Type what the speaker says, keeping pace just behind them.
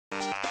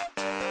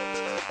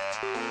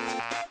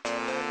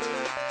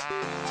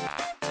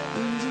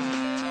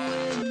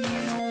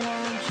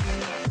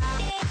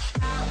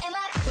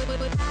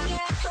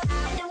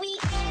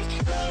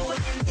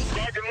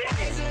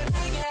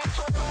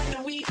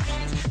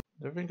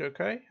everything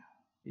okay?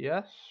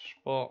 Yes,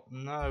 but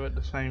no at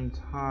the same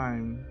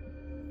time.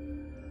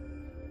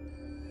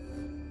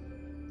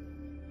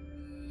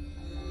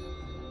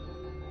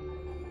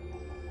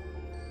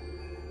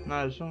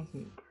 No, there's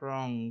something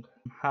wrong.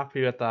 I'm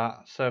happy with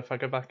that. So if I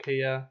go back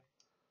here,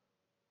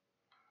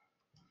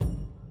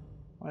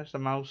 where's the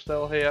mouse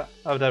still here?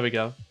 Oh, there we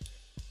go.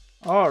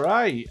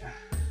 Alright,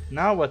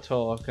 now we're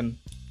talking.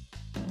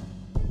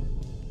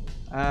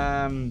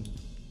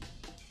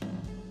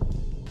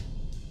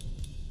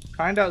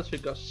 Find out if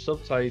we've got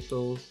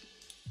subtitles.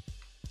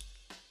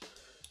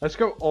 Let's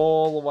go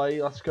all the way,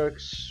 let's go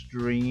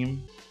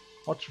extreme.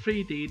 What's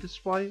 3D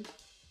display?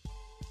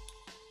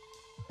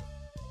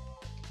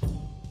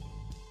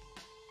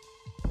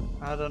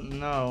 I don't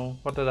know.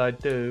 What did I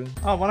do?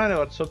 Oh, I want to know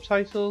what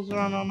subtitles are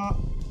on or not.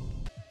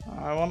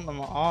 I want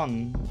them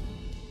on.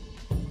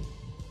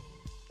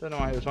 Don't know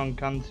why it was on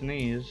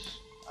Cantonese.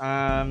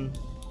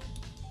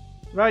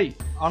 Right,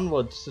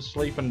 onwards to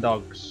Sleeping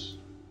Dogs.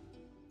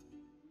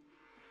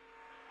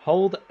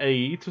 Hold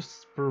A to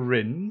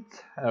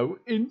sprint. How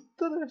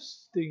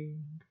interesting.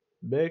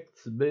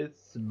 Makes me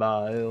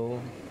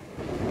smile.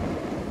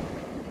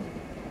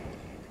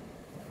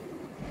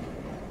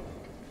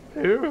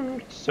 Oh,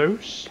 it's so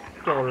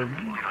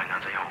stormy.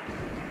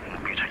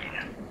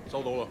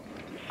 收到啦。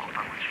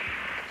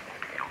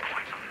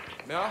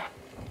咩啊？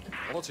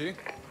好多錢？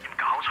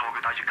搞錯，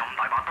佢帶住咁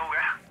大把刀嘅。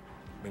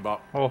明白。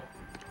哦。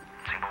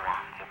情報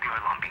話目標喺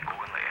南邊過緊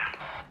嚟啊。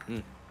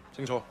嗯，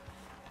清楚。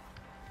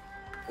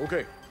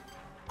OK，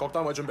 各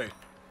單位準備，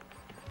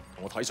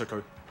同我睇實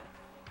佢。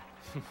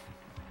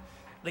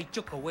你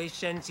捉個 Wei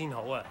Shen 先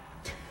好啊。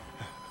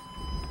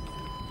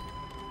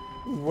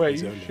Wei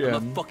I'm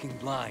not fucking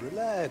blind.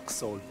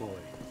 Relax, old boy.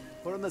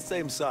 We're on the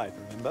same side,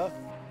 remember?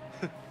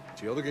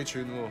 條友都幾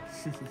串喎。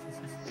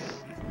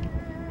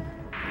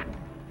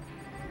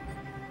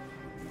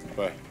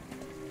喂，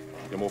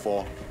有冇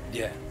貨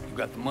Yeah, you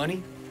got the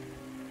money?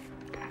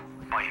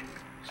 喂，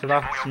 So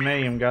that's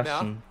me, I'm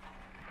guessing.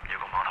 有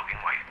個碼頭警衛，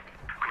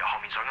佢由後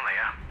面上緊嚟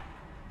啊！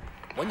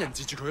揾人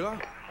截住佢啦。冇可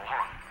能，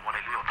我哋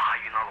呢度太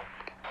遠啦，路。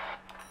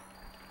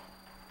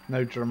No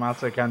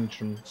dramatic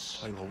entrance.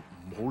 細路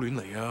唔好亂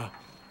嚟啊！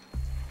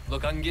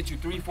 Look, I can get you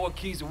 3-4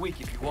 keys a week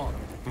if you want.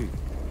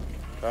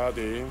 睇下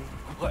點。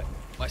What?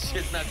 My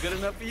shit's not good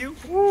enough for you?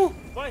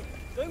 Wait,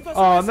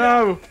 Oh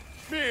no!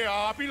 咩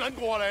啊？邊撚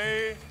過啊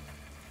你？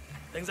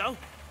停手，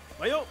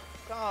咪喐。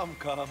Come,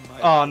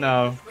 my Oh no.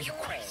 Are you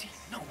crazy?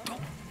 No,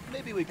 don't.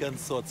 Maybe we can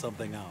sort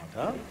something out,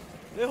 huh?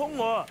 你兇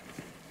我啊！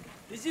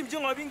你知唔知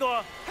我係邊個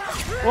啊？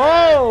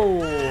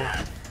 Whoa!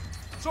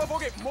 所有伙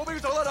計唔好俾佢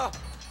走甩啊！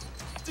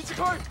截住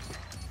佢！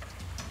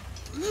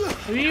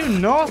 Are you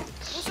not? 好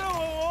傷害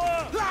我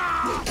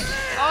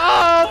啊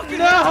Oh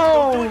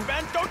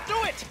no!！Man, don't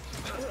do it！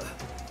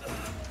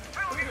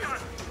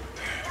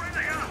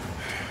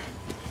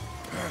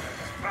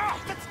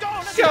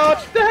 God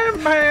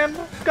damn, man!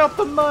 Got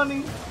the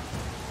money!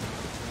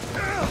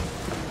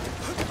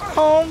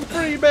 Home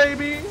free,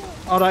 baby!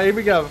 Alright, here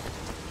we go.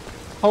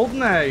 Hold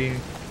an A.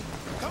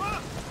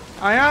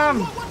 I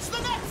am! What's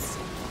the next?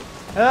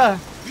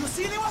 You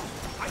see anyone?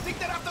 I think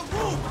they're at the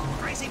room.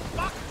 Crazy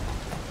fuck.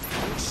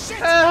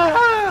 Shit.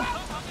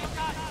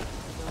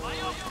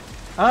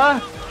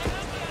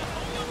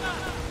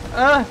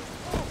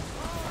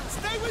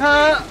 Stay with me.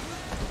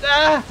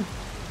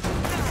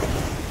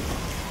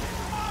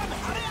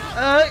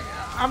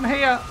 I'm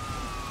here.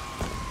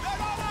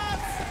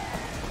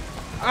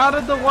 Out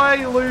of the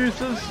way,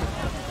 losers.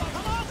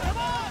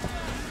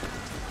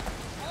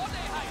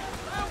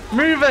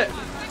 Move it.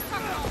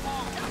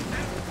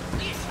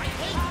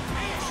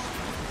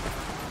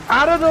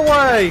 Out of the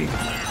way.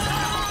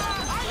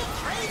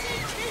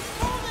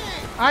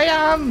 I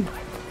am.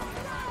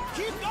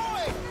 Keep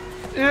going.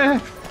 Yeah.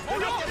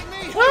 You're not getting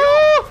me.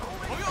 Woo!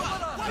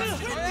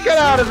 Get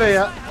out of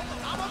here.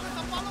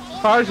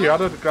 If I was you,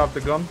 I'd have grabbed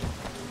the gun.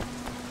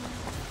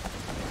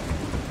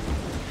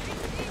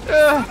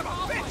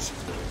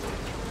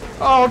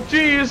 Oh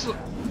jeez!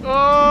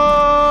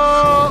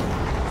 Oh!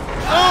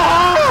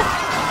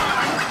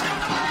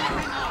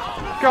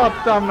 God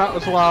damn, that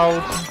was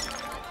loud.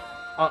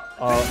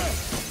 Uh-oh.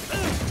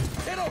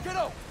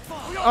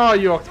 Oh,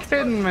 you're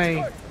kidding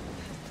me.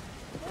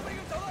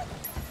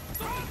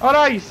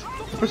 Alright,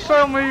 we're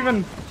still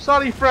moving.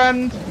 Sorry,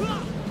 friend.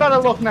 Better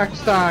luck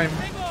next time.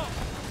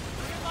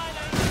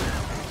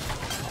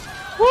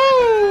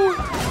 Woo!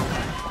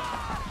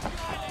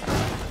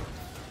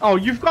 Oh,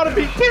 you've got to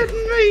be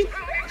kidding me!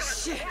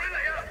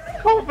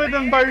 Covered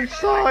on both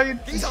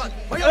sides.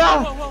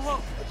 Ah!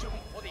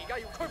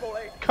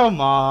 Come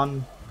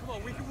on. Come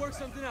on, we can work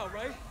something out,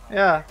 right?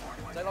 Yeah.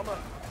 唔使諗啦，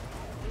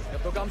入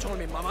到監倉裏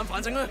面慢慢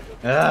反省啦。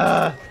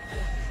Ah.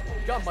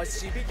 而家唔係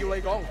事必要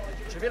你講，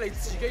除非你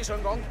自己想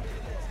講，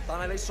但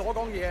係你所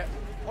講嘅嘢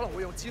可能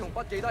會用紙同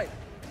筆記低，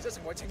即係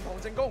成為呈堂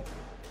證供，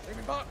你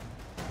明白？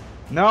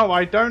 No,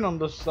 I don't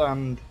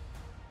understand.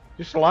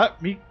 Just let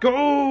me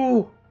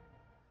go.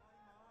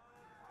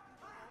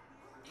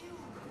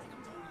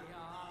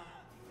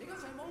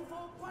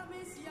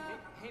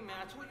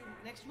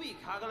 Next week，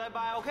下個禮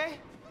拜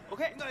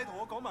OK？OK？ 點解你同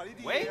我講埋呢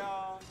啲喂嘢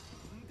啊？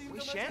喂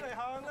，Shen，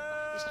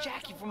 It's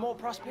Jackie from Old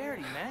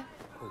Prosperity, man.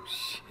 Oh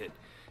shit,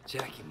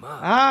 Jackie Ma.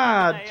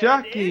 Ah, Hey,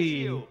 Jackie.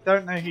 you.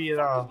 Don't know who you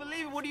I are. can't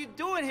believe it. What are you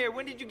doing here?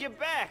 When did you get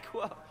back?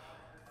 Well,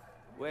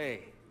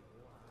 wait,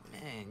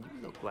 man,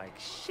 you look like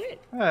shit.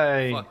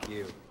 Hey. Fuck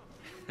you.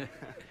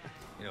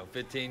 You know,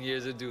 15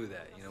 years to do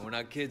that. You know, we're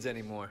not kids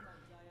anymore.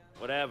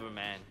 Whatever,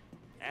 man.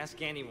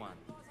 Ask anyone.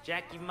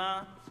 Jackie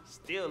Ma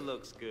still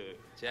looks good.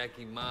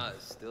 Jackie Ma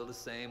is still the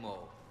same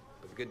old,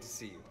 but good to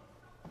see you.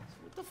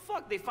 What the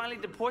fuck? They finally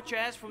deport your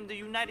ass from the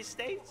United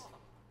States?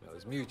 It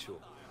was mutual.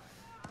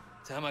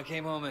 Time I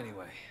came home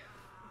anyway.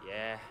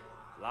 Yeah,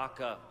 lock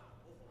up.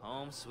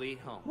 Home sweet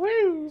home.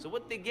 Woo. So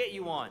what they get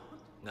you on?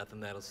 Nothing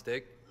that'll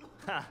stick.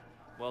 Ha!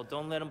 Well,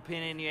 don't let them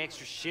pin any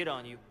extra shit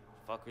on you.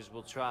 Fuckers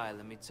will try,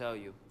 let me tell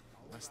you.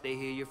 Once they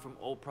hear you're from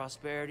Old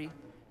Prosperity,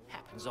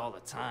 happens all the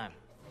time.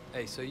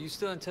 Hey, so you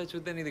still in touch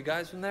with any of the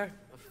guys from there?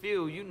 A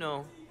few, you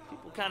know.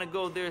 People kind of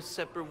go their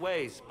separate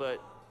ways, but...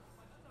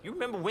 You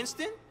remember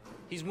Winston?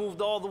 He's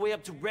moved all the way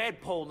up to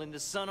Redpole in the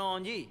Sun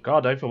On Yi.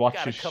 God, Overwatch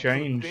Got a has couple of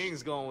changed.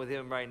 things going with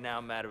him right now,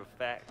 matter of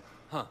fact.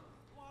 Huh.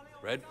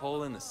 Red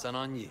Pole and the Sun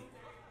On Yi.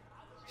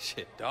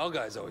 Shit, Dog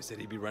Eyes always said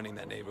he'd be running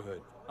that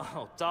neighborhood.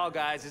 Oh, Dog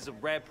Eyes is a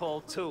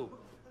Redpole too.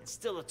 And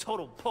still a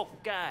total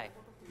poke guy.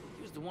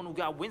 He was the one who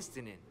got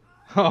Winston in.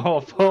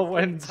 Oh, poor Tight back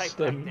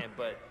Winston. then,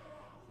 but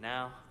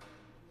now...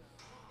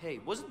 Hey,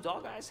 wasn't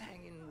Dog Eyes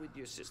hanging with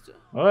your sister?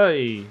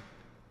 Hey.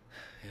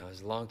 You know, it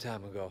was a long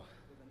time ago.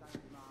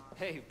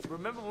 Hey,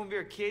 remember when we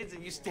were kids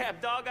and you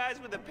stabbed Dog Eyes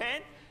with a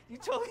pen? You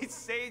totally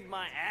saved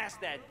my ass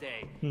that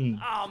day.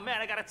 Oh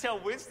man, I gotta tell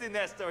Winston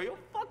that story. He'll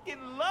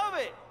fucking love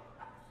it.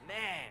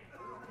 Man,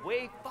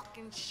 Wei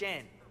fucking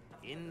Shen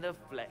in the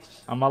flesh.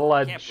 I'm a Can't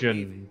believe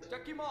legend.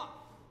 it.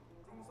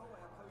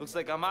 Looks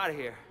like I'm out of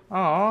here.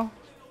 Aw.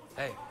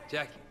 Hey,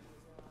 Jackie.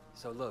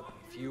 So look,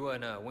 if you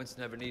and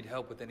Winston ever need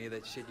help with any of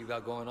that shit you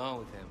got going on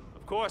with him,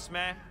 Of course,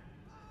 man.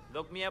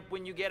 Look me up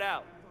when you get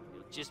out.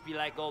 It'll just be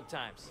like old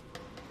times.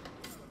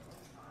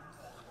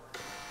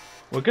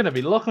 We're gonna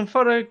be looking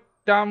for a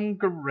damn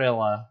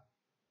gorilla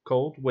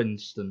called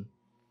Winston.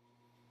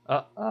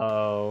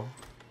 Uh-oh.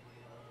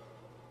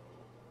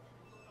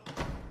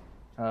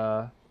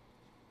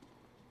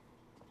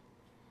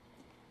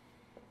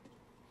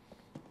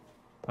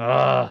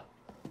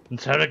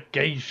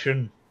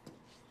 Interrogation.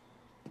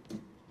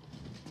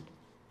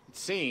 It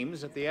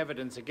seems that the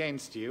evidence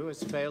against you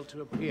has failed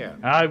to appear.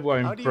 I How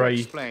won't do you breathe.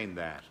 explain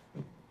that?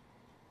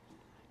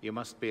 You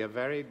must be a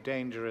very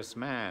dangerous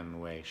man,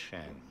 Wei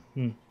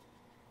Shen.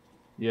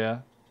 Yeah.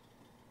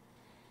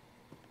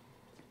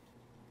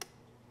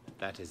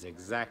 That is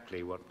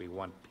exactly what we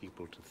want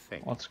people to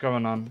think. What's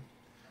going on?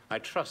 I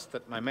trust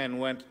that my men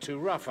weren't too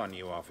rough on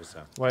you,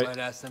 officer. Wait. might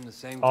ask them the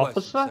same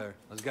Officer? question, sir.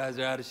 Those guys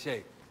are out of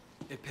shape.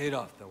 It paid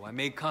off, though. I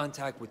made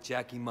contact with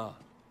Jackie Ma.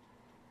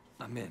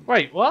 I'm in.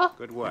 Wait, what?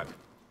 Good work.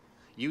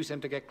 Use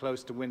him to get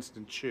close to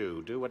Winston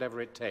Chu. Do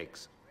whatever it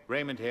takes.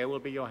 Raymond here will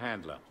be your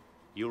handler.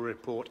 You'll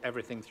report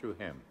everything through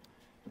him.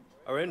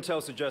 Our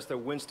intel suggests that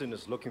Winston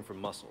is looking for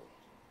muscle.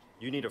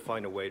 You need to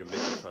find a way to make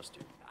him trust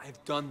you.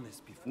 I've done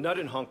this before. Not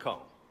in Hong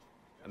Kong.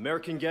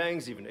 American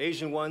gangs, even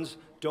Asian ones,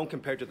 don't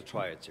compare to the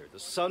triads here. The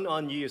Sun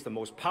On Yi is the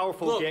most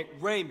powerful Look, gang.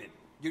 Raymond.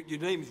 Your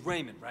name is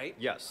Raymond, right?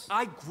 Yes.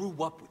 I grew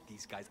up with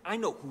these guys. I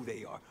know who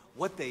they are,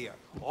 what they are.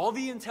 All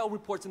the intel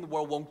reports in the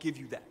world won't give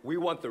you that. We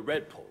want the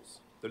Red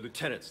Poles, the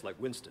lieutenants like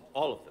Winston,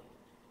 all of them.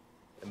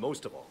 And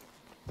most of all,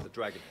 the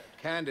Dragonhead.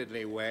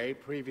 Candidly, Wei,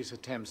 previous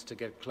attempts to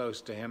get close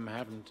to him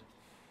haven't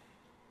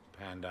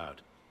panned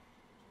out.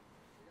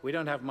 We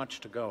don't have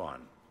much to go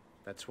on.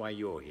 That's why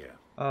you're here.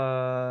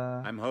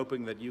 I'm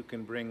hoping that you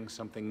can bring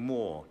something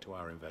more to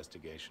our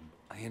investigation.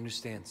 I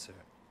understand, sir.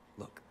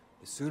 Look,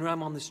 the sooner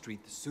I'm on the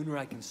street, the sooner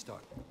I can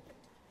start.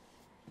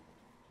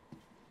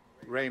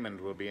 Raymond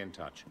will be in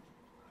touch.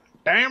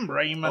 Damn,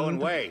 Raymond. Oh, and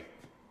Wei.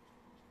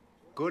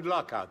 Good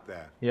luck out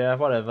there. Yeah,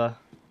 whatever.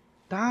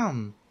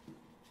 Damn.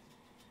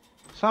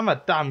 So I'm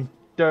a damn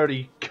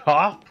dirty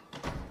cop.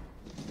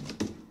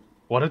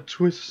 What a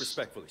twist.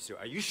 Respectfully, sir,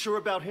 are you sure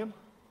about him?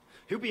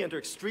 He'll be under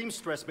extreme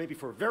stress maybe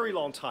for a very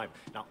long time.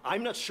 Now,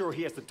 I'm not sure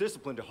he has the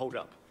discipline to hold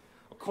up.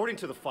 According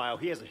to the file,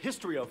 he has a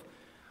history of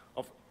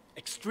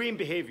extreme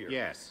behavior.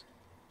 Yes,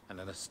 and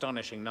an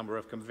astonishing number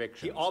of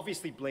convictions. He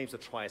obviously blames the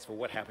triads for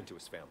what happened to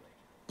his family.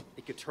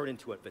 It could turn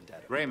into a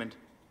vendetta. Raymond,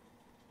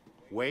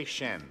 Wei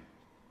Shen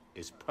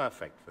is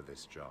perfect for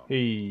this job.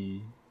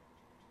 Hey.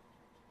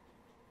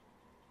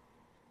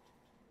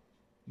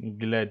 I'm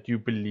glad you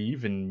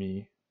believe in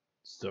me,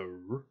 sir.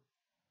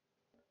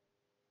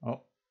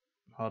 Oh,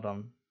 hold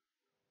on.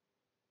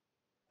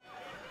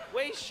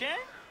 Wei Shen?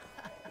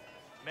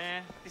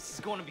 Man, this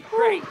is gonna be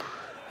great.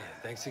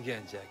 Thanks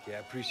again, Jackie. I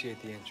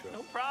appreciate the intro.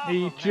 No problem.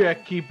 Hey, man.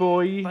 Jackie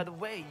boy. By the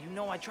way, you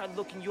know I tried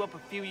looking you up a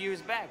few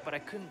years back, but I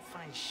couldn't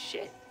find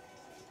shit.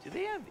 Do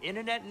they have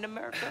internet in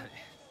America?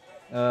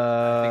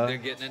 I think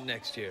they're getting it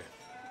next year.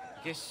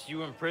 Guess you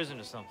were in prison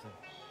or something.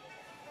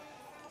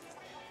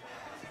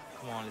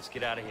 Come on, let's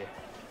get out of here.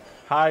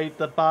 Hide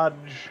the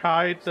badge.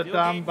 Hide the Still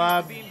damn getting used to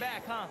badge. being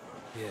back, huh?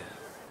 Yeah.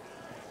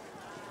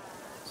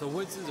 So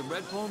Winston's a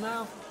red pole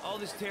now? All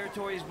this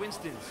territory is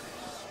Winston's.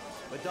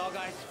 But Dog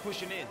Eyes is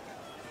pushing in.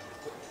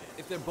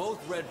 If they're both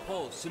red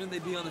poles, shouldn't they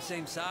be on the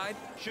same side?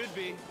 Should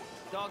be.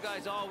 Dog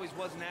Eyes always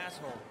was an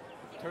asshole.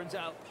 Turns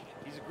out,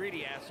 he's a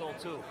greedy asshole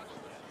too.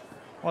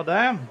 Well,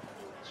 damn.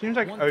 Seems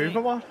like One thing,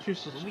 Overwatch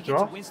is when we a get to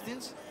drop.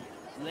 Winston's,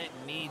 let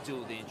me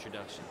do the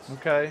introductions.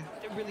 Okay.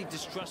 They're really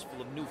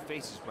distrustful of new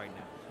faces right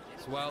now.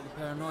 It's wild the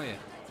paranoia.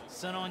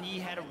 Sun On Yee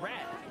had a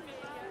rat.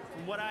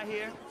 From what I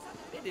hear,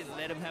 they didn't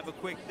let him have a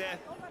quick death.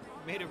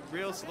 Made it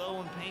real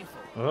slow and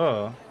painful.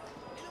 Oh.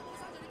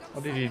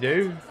 What did he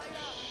do?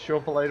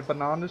 Shove a load of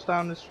bananas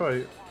down his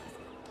throat?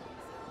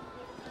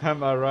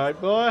 Am I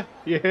right, boy?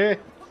 Yeah.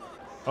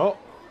 Oh.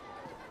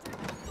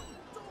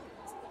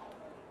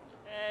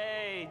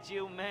 Hey,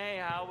 Jill May,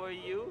 how are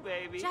you,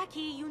 baby?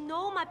 Jackie, you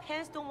know my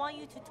parents don't want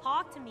you to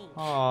talk to me.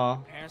 Aw.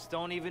 Parents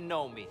don't even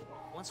know me.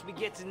 Once we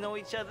get to know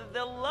each other,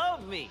 they'll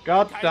love me.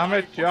 God damn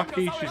it,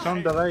 Jackie, she's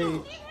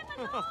underage.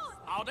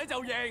 淆底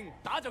就認，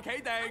打就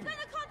企定。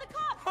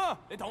哼！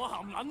你同我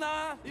含撚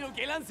啦！呢度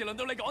幾撚時輪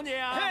到你講嘢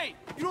啊 Hey,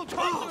 you don't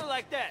talk to her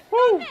like that.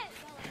 Woo.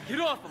 Get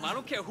off him. I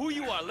don't care who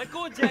you are. Let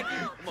go of Jackie.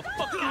 I'm gonna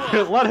fuck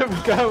you up. Let him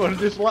go and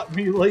just let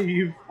me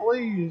leave,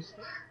 please.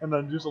 And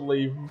then just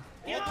leave him.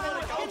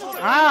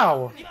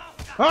 Ow!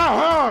 Oh,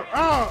 oh,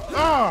 oh,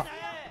 oh!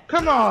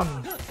 Come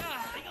on!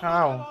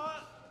 Ow.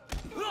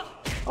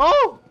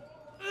 Oh!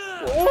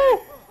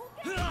 Oh!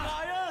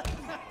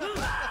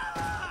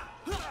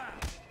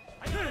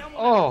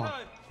 Oh!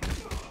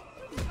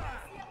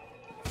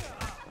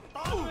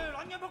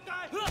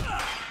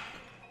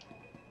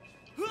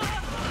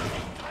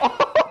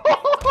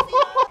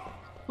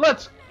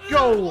 Let's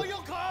go!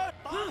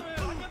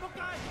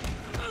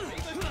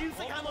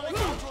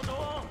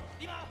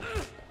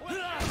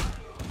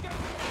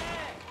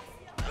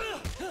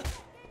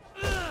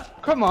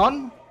 Come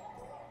on!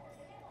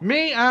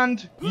 Me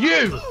and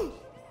you!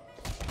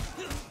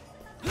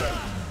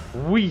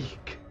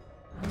 Weak.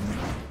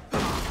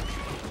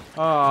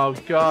 Oh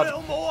god.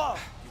 You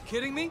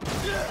kidding me?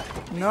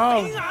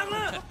 No.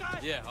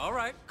 Yeah,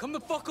 alright. Come the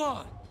fuck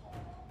on.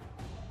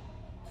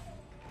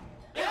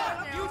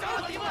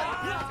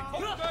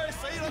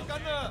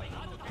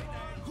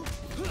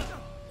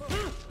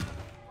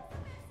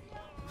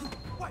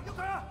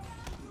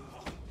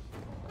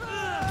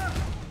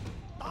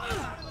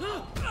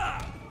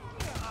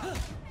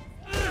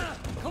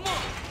 Come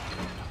on.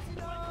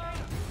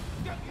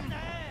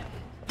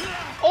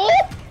 Oh!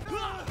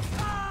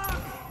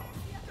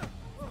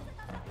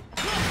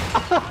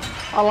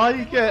 I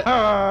like it.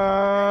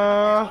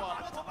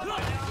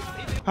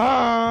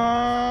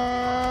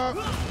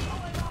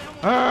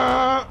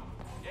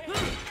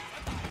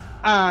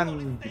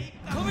 And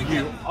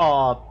you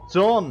are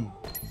done.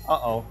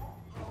 Uh-oh.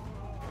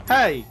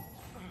 Hey.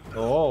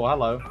 Oh,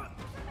 hello.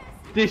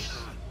 This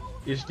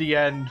is the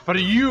end for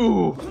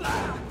you.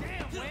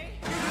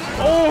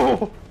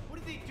 Oh!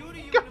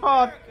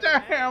 God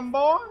damn,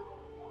 boy.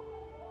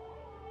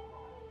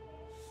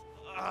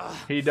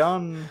 He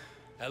done.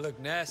 That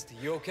looked nasty.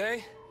 You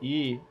okay?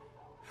 Yeah.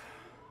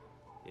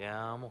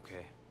 Yeah, I'm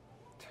okay.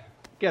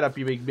 Get up,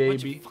 you big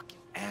Bunch baby. of fucking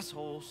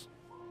assholes.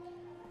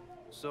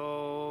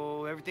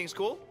 So, everything's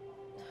cool?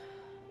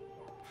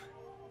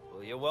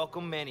 Well, you're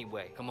welcome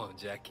anyway. Come on,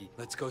 Jackie.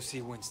 Let's go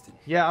see Winston.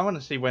 Yeah, I want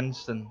to see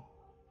Winston.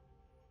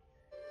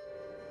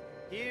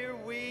 Here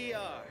we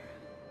are.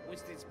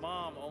 Winston's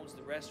mom owns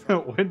the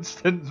restaurant.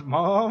 Winston's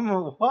mom?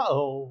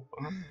 Whoa.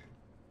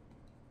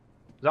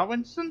 Is that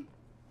Winston?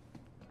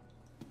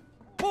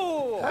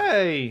 Oh!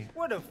 Hey.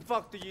 Where the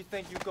fuck do you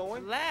think you're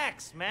going?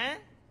 Relax, man.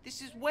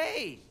 This is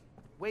Wei.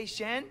 Wei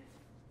Shen.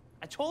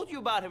 I told you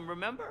about him,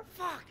 remember?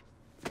 Fuck!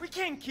 We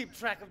can't keep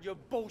track of your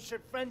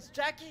bullshit friends,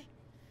 Jackie.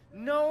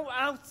 No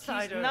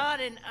outsider. He's not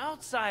an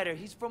outsider.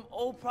 He's from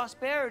old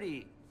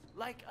prosperity.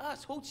 Like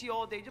us. Hochi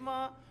all day.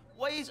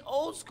 Wei's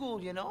old school,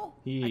 you know?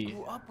 I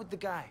grew up with the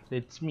guy.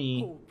 It's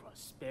me. Old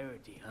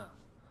prosperity, huh?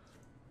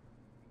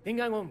 點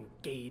解我唔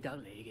記得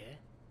你嘅？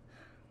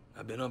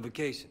 I've been on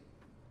vacation.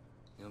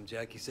 You know,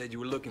 Jackie said you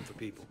were looking for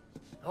people.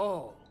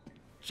 Oh,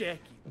 Jackie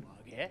話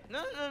嘅。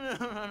 No.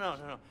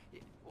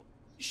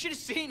 You should have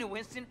seen it,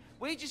 Winston.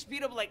 Wei just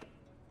beat up like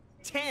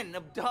 10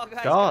 of Dog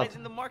Eyes God. guys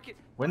in the market.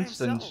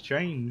 Winston's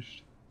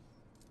changed.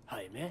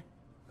 係咩？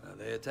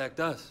 They attacked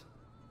us.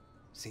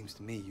 Seems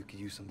to me you could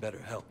use some better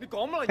help. 你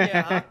講乜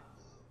嘢啊？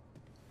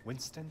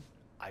 Winston,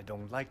 I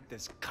don't like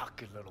this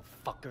cocky little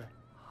fucker.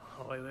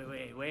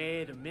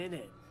 Wait a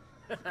minute.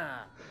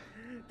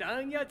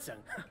 等一陣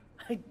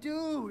I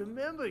do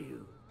remember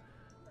you.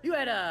 You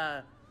had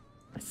a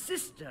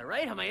sister,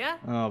 right? 係咪啊？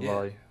 Oh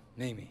boy.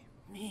 Mimi.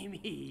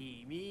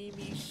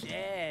 Mimi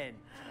Shen.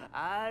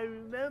 I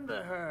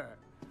remember her.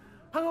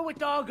 Hung out with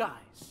Dog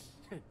Eyes.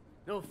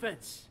 No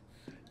offense.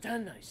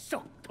 真係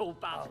熟到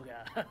爆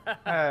㗎。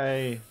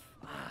 Hey.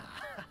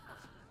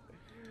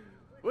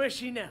 Where's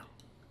she now?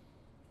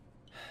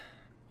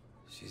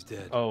 She's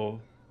dead. Oh.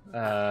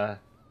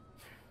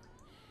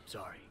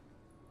 Sorry.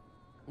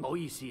 唔好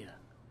意思啊。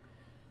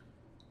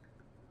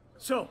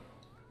So,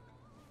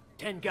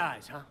 10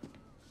 guys, huh?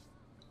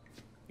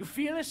 You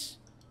feel us?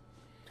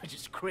 Or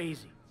just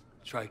crazy?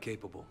 Try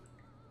capable.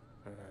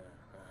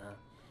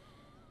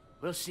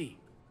 We'll see.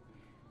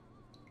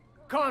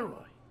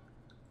 Conroy,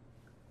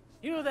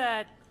 you know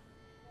that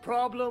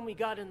problem we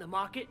got in the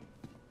market?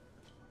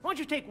 Why don't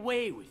you take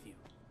Wei with you?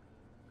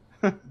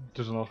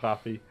 Doesn't look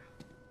happy.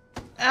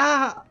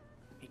 Ah!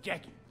 Hey,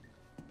 Jackie,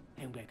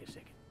 hang back a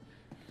second.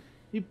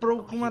 He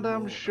broke my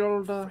damn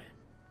shoulder.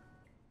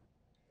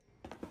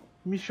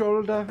 My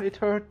shoulder, it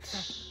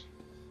hurts.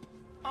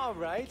 All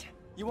right.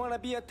 You want to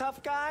be a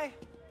tough guy?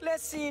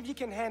 Let's see if you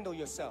can handle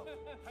yourself.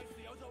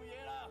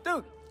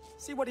 Dude,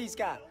 see what he's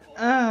got.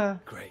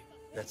 Great.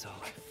 That's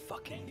all I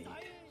fucking need.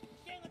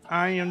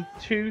 I am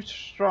too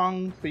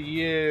strong for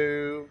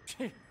you.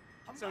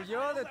 So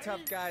you're the tough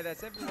guy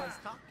that's everyone's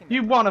talking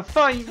You wanna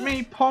fight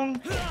me,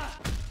 punk?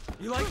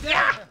 You like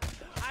that?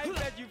 I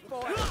bet you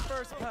fought at the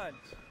first punch.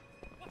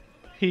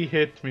 He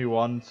hit me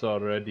once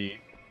already.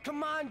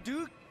 Come on,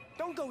 dude.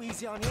 Don't go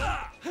easy on him.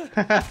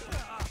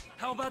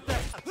 How about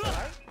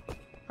that?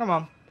 Come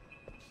on.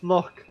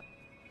 Look.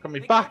 Got me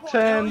back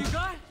turned.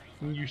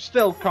 And you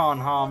still can't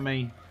harm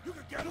me. You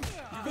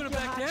gonna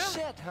back down?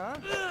 Shit, huh?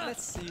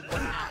 Let's see what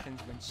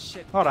happens when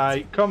shit.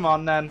 Alright, come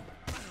on then.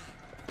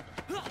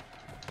 Alright,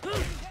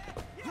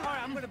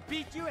 I'm gonna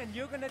beat you and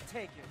you're gonna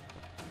take it.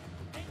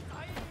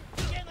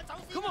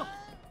 Come on!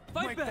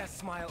 Fight Wipe back! that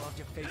smile off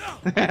your face.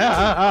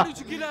 How did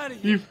you get out of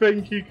here? You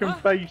think you can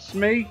face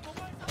me?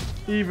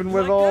 Even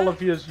with all of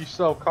you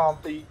still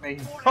can't beat me.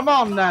 Come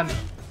on then.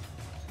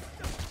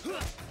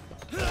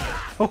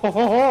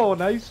 Oh,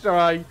 nice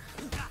try.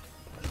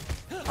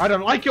 I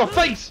don't like your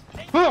face.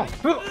 Come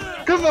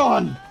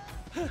on.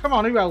 Come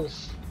on, who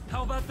else?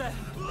 How about that?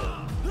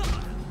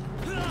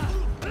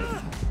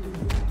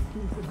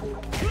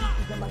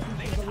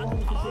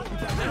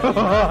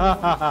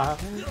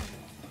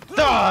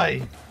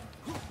 Die.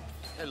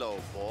 Hello,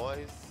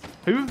 boys.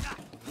 Who?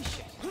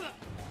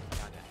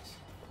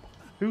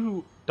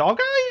 Who? Dog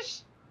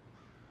eyes?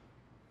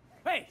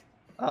 Hey!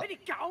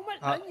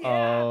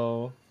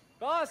 Uh-oh.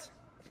 Boss,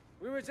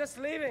 we were just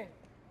leaving.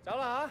 走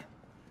了,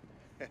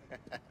 huh?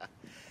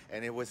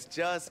 And it was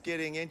just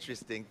getting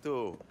interesting,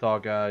 too.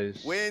 Dog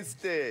eyes.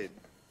 Winston,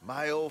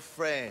 my old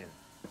friend.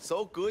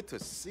 So good to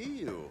see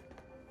you.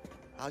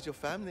 How's your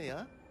family,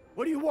 huh?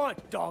 What do you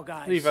want, Dog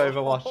Eyes? Leave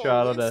Overwatch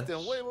out of this.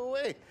 Winston,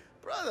 wait.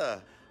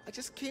 Brother, I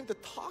just came to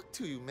talk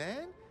to you,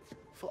 man.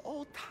 For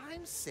old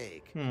time's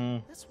sake.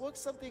 Let's work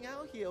something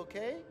out here,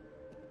 okay?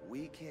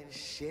 We can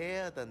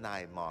share the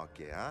night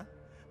market, huh?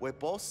 We're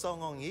both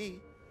Song Ong Yi,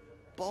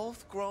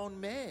 both grown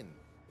men.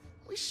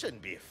 We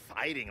shouldn't be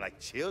fighting like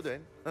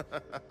children.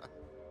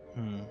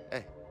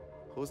 Hey,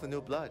 who's the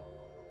new blood?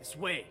 It's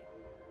Wei.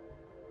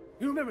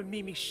 You remember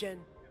Mimi Shen?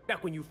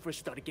 Back when you first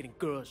started getting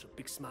girls with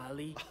Big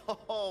Smiley?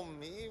 Oh,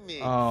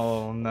 Mimi.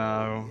 Oh,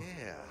 no.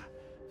 Yeah.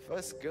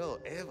 First girl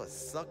ever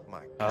sucked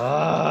my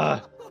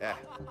Ah. Yeah,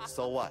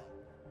 so what?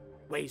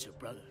 Wei's her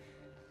brother.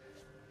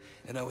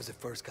 And I was the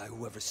first guy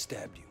who ever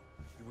stabbed you.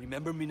 You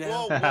remember me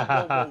now?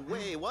 Whoa,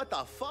 Wei, what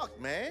the fuck,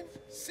 man?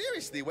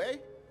 Seriously,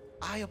 Wei?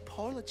 I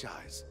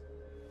apologize.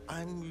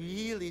 I'm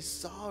really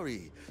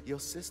sorry. Your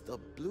sister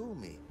blew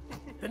me.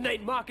 The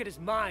night market is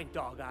mine,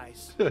 Dog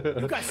Eyes.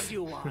 You got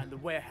Siwa in the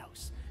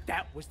warehouse.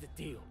 That was the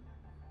deal.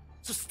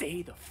 So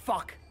stay the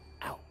fuck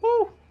out.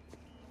 Woo.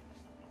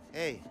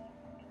 Hey,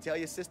 tell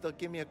your sister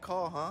give me a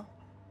call, huh?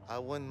 I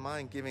wouldn't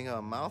mind giving her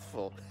a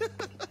mouthful.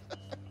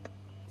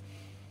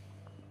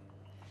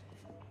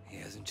 He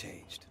hasn't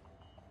changed.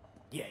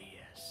 Yeah, he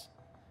has.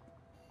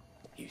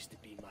 He used to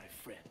be my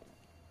friend.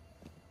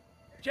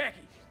 Jackie,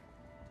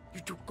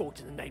 you two go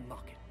to the night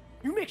market.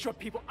 You make sure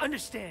people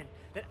understand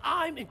that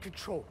I'm in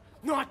control,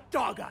 not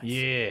Dog Eyes.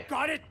 Yeah.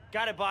 Got it?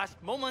 Got it, boss.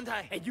 冇問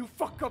題. And you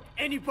fuck up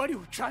anybody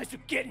who tries to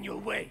get in your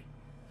way.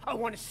 I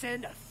want to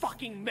send a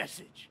fucking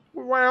message.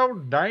 Well,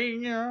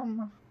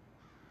 damn.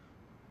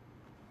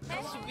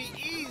 That should be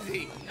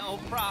easy. No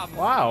problem.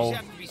 Wow. You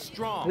just have to be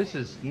strong. This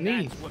is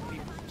neat. That's what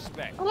people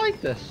respect. I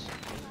like this.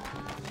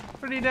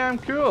 Pretty damn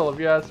cool, if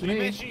you ask You me.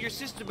 mentioned your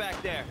sister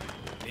back there.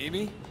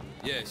 Mimi?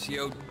 Yeah, she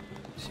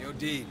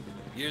OD'd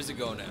years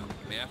ago now.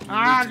 I mean, after we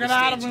Ah, moved to get the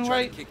out of States, my she tried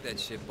way. to kick that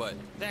shit butt.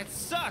 That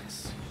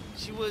sucks.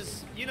 She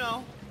was, you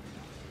know,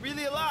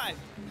 really alive.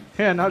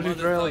 Yeah, now Mother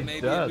she's thought really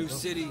maybe a new dead.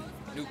 city,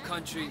 new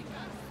country.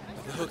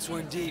 The hooks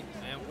weren't deep.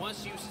 And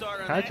once you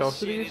start on Can I that talk to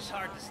shit, these? it's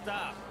hard to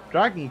stop.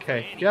 Dragon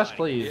cake, yes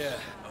please. Yeah,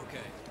 okay.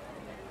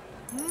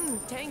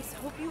 Thanks.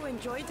 Hope you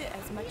enjoyed it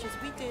as much as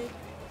we did.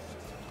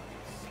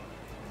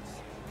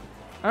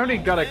 I only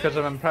got it because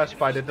I'm impressed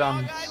by the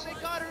dance.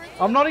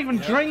 I'm not even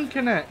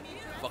drinking it.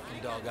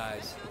 Fucking Dog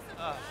Eyes.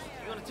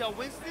 You wanna tell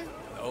Winston?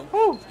 No.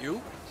 Ooh.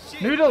 You?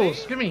 Shit, Noodles,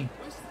 man. gimme.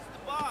 Winston's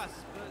the boss,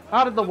 but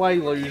Out of the way,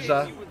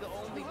 loser. you were the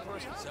only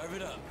person. Serve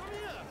it up.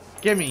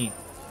 Gimme.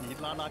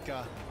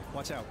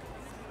 Watch out.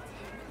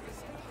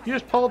 You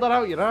just pulled that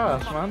out your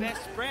ass, My man.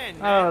 best friend,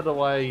 man. Out of the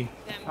way.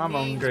 That I'm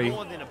means hungry.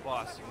 more than a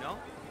boss, you know?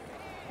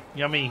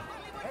 Yummy.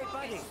 Hey,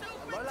 buddy.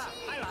 Lola,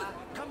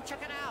 come check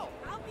it out.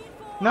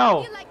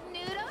 No. You like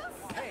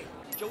noodles? Hey,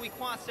 Joey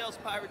Quan sells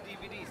pirate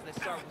DVDs. Let's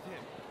start with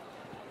him.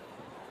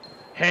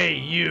 Hey,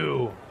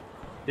 you!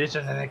 This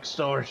is an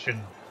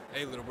extortion.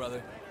 Hey, little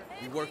brother.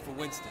 We work for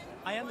Winston.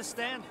 I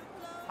understand.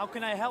 How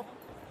can I help?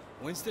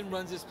 Winston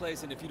runs this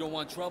place, and if you don't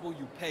want trouble,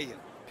 you pay him.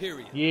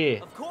 Period.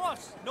 Yeah. Of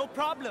course, no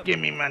problem. Give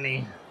me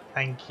money.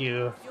 Thank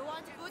you.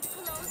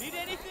 Need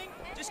anything?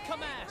 Just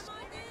come ask.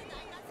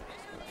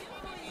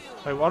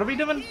 Wait, what are we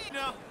doing?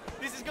 No,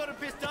 this is gonna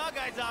piss Dog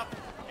Eyes off.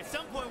 At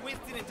some point,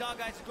 Winston and Dog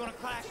Eyes are gonna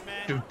clash,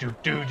 man.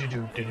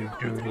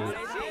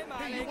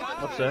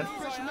 What's that?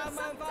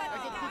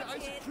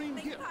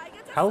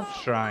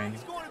 Health shrine.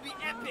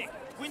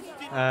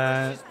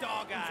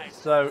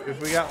 So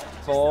if we get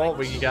 4,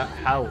 we can get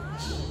health.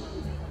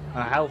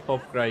 A health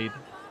upgrade.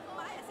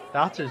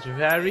 That is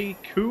very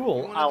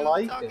cool. I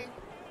like it.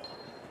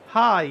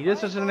 Hi,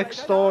 this is an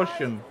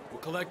extortion. We're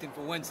collecting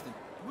for Winston.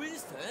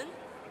 Winston?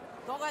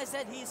 Dog Eye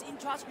said he's in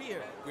charge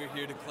here. We're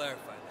here to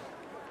clarify that.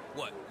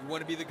 What? You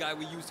want to be the guy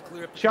we use to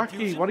clear up the Jackie,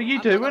 confusion? what are you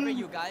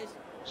doing?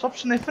 Stop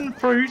sniffing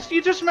fruit.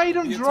 You just made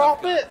him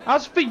drop it.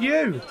 As for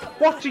you,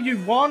 what do you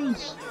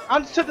want?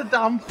 Answer the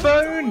damn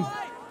phone.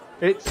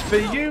 It's for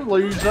you,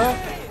 loser.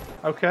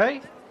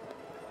 Okay.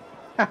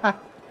 I'm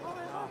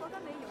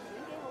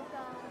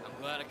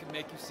glad I can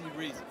make you see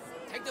reason.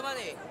 Take the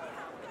money.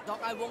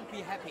 Dog Eye won't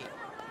be happy.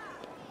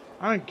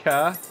 I don't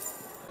care.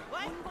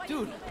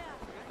 Dude,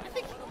 I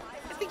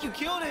think you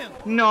killed him.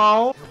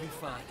 No. He'll be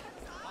fine.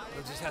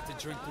 He'll just have to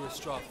drink through a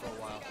straw for a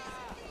while.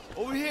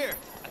 Over here.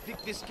 I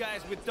think this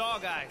guy's with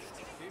Dog Eyes.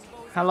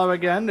 Hello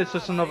again. This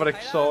is another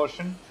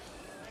extortion.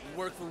 We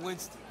work for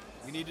Winston.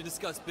 We need to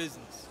discuss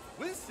business.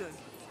 Winston?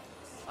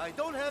 I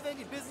don't have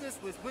any business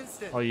with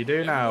Winston. Oh, you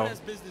do now. Everyone has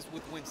business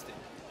with Winston.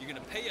 You're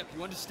gonna pay up,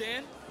 you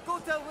understand? Go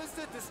tell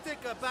Winston to stick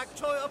a back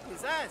choy up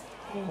his ass.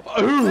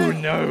 Oh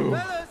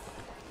no.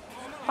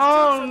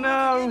 Oh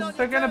no.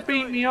 They're gonna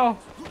beat me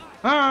up.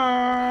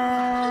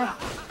 Ah.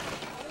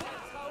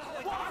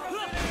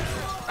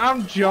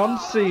 I'm John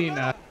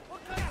Cena.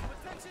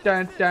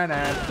 Dun, dun,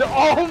 dun.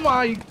 Oh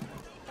my.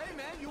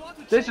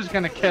 This is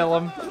gonna kill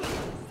him.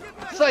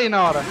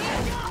 Sayonara.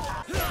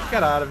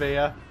 Get out of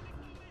here.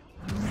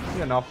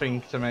 You're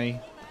nothing to me.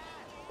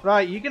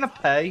 Right, you're gonna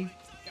pay.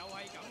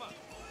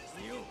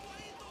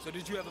 So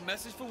did you have a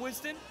message for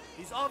Winston?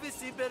 He's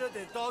obviously better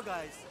than Dog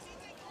Eyes.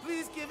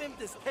 Please give him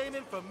this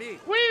payment from me.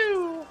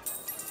 Woo!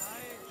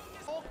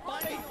 Oh,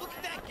 buddy, look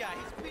at that guy.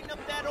 He's beating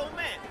up that old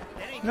man.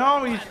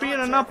 No, he's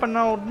beating up an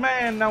old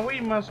man. Now we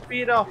must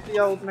beat up the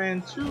old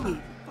man too.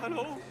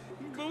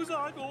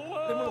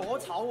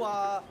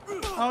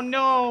 Oh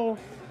no!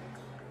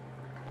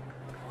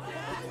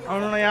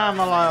 Only I'm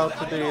allowed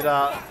to do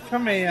that.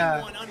 Come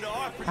here.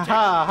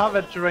 Haha, have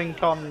a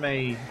drink on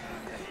me.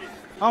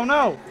 Oh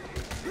no!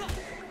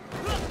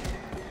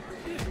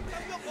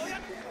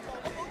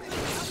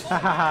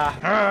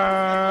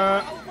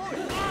 Hahaha.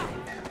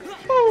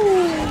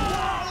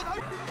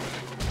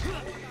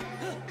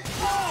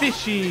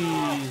 Fishy.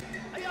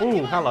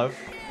 Ooh, hello.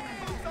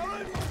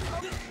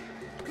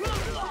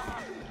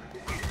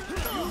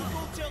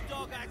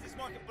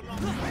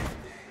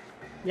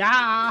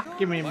 Yeah,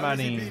 give me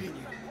money.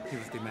 He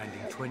was demanding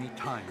 20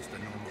 times the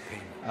normal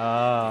payment.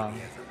 Ah.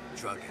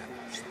 Drug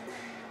habits.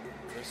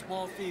 For a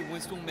small fee,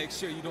 Winston will make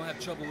sure you don't have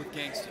trouble with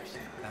gangsters.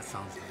 That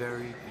sounds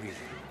very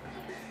reasonable.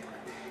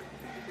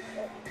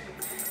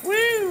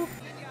 Woo!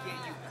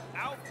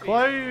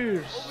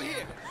 Close. Over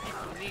here.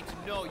 People need to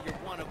know you're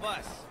one of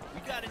us.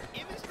 We got an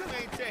image to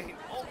maintain.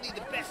 Only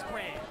the best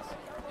brands.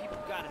 People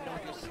gotta know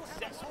you're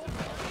successful.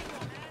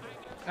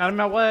 Out of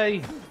my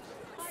way.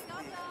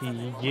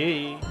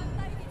 Yeah.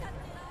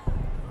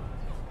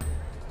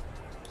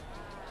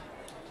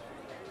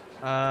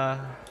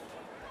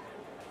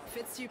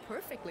 Fits you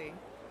perfectly.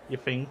 You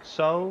think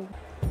so?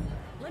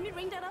 Let me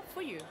ring that up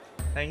for you.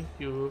 Thank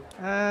you.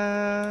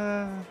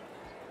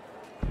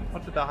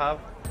 What did I have?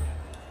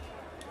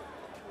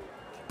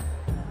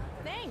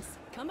 Thanks.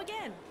 Come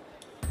again.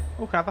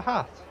 Oh, can I have a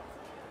hat?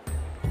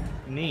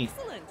 Neat.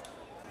 Excellent.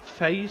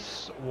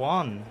 Face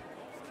 1.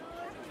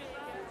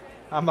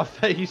 I'm a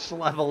face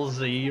level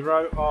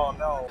 0. Oh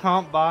no.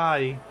 Can't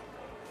buy.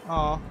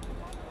 Oh.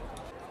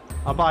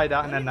 I'll buy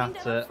that and then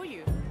that's it.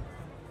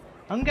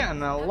 I'm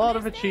getting a lot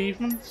of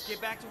achievements.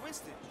 Get back to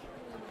Winston.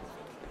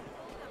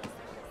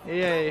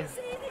 Yay.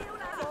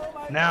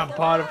 Now I'm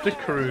part of the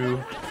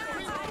crew.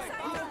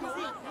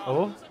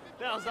 Oh.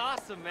 That was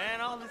awesome, man.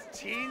 All this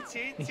teen.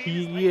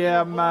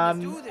 Yeah,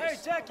 man. Hey,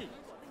 Jackie.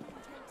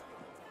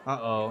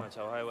 Uh-oh.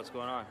 So, hey, what's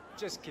going on?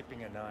 Just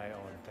keeping an eye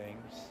on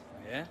things.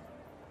 Yeah?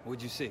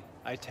 What'd you see?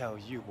 I tell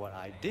you what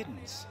I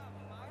didn't see.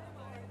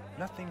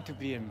 Nothing to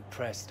be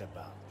impressed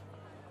about.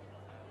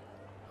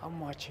 I'm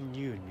watching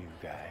you, new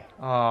guy.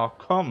 Oh,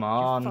 come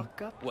on. You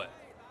fuck up? What?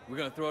 We're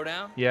gonna throw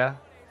down? Yeah.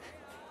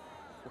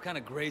 What kind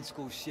of grade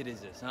school shit is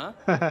this, huh?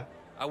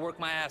 I work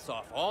my ass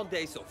off all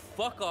day, so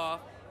fuck off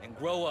and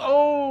grow up.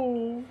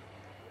 Oh.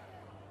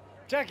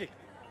 Jackie,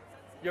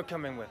 you're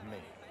coming with me.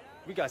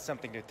 We got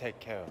something to take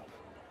care of.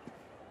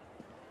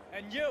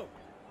 And you,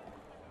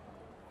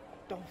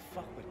 don't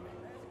fuck with me.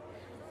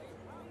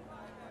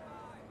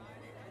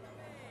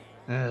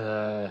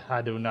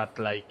 I do not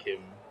like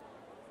him.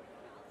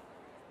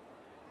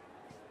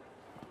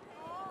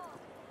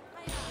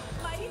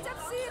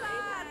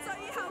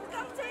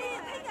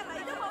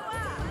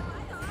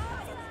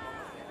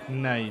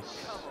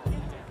 Nice.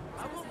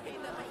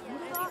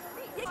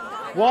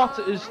 What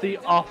is the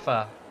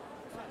offer?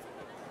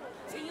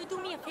 Can you do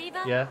me a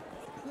favor? Yeah.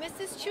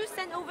 Mrs. Chu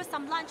sent over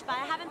some lunch, but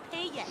I haven't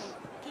paid yet.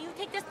 Can you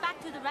take this back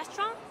to the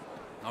restaurant?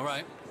 All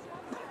right.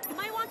 You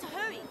might want to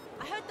hurry.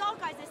 I heard dog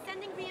guys are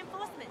sending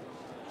reinforcements.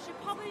 You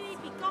should probably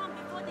be gone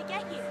before they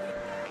get here.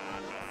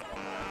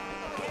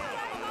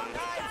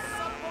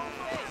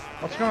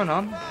 What's going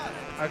on?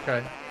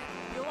 Okay.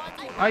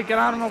 Hey, get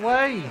out of my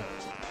way!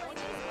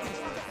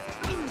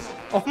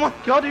 Oh my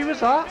god, who was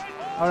that?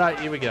 Alright,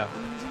 here we go.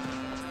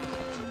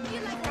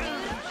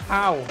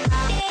 Ow.